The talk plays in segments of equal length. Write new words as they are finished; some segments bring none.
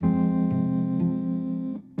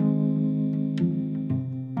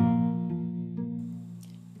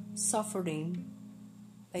Suffering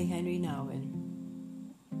by Henry Nouwen.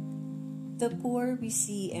 The poor we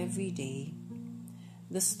see every day,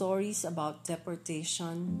 the stories about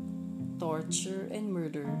deportation, torture, and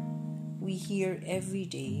murder we hear every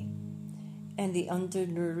day, and the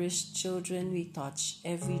undernourished children we touch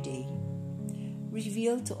every day,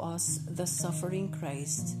 reveal to us the suffering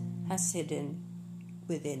Christ has hidden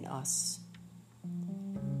within us.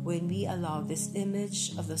 When we allow this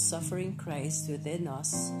image of the suffering Christ within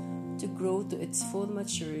us to grow to its full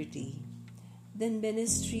maturity, then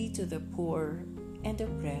ministry to the poor and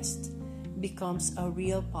oppressed becomes a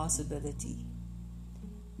real possibility.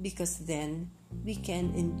 Because then we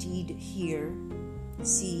can indeed hear,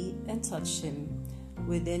 see, and touch Him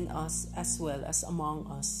within us as well as among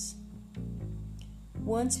us.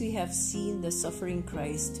 Once we have seen the suffering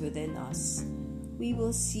Christ within us, we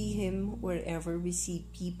will see Him wherever we see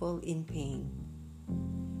people in pain.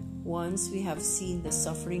 Once we have seen the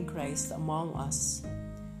suffering Christ among us,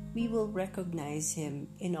 we will recognize Him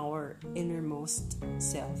in our innermost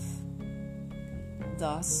self.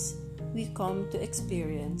 Thus, we come to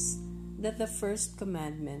experience that the first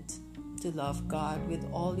commandment, to love God with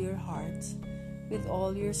all your heart, with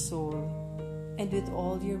all your soul, and with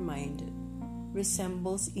all your mind,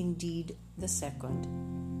 resembles indeed the second.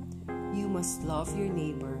 You must love your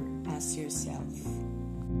neighbor as yourself.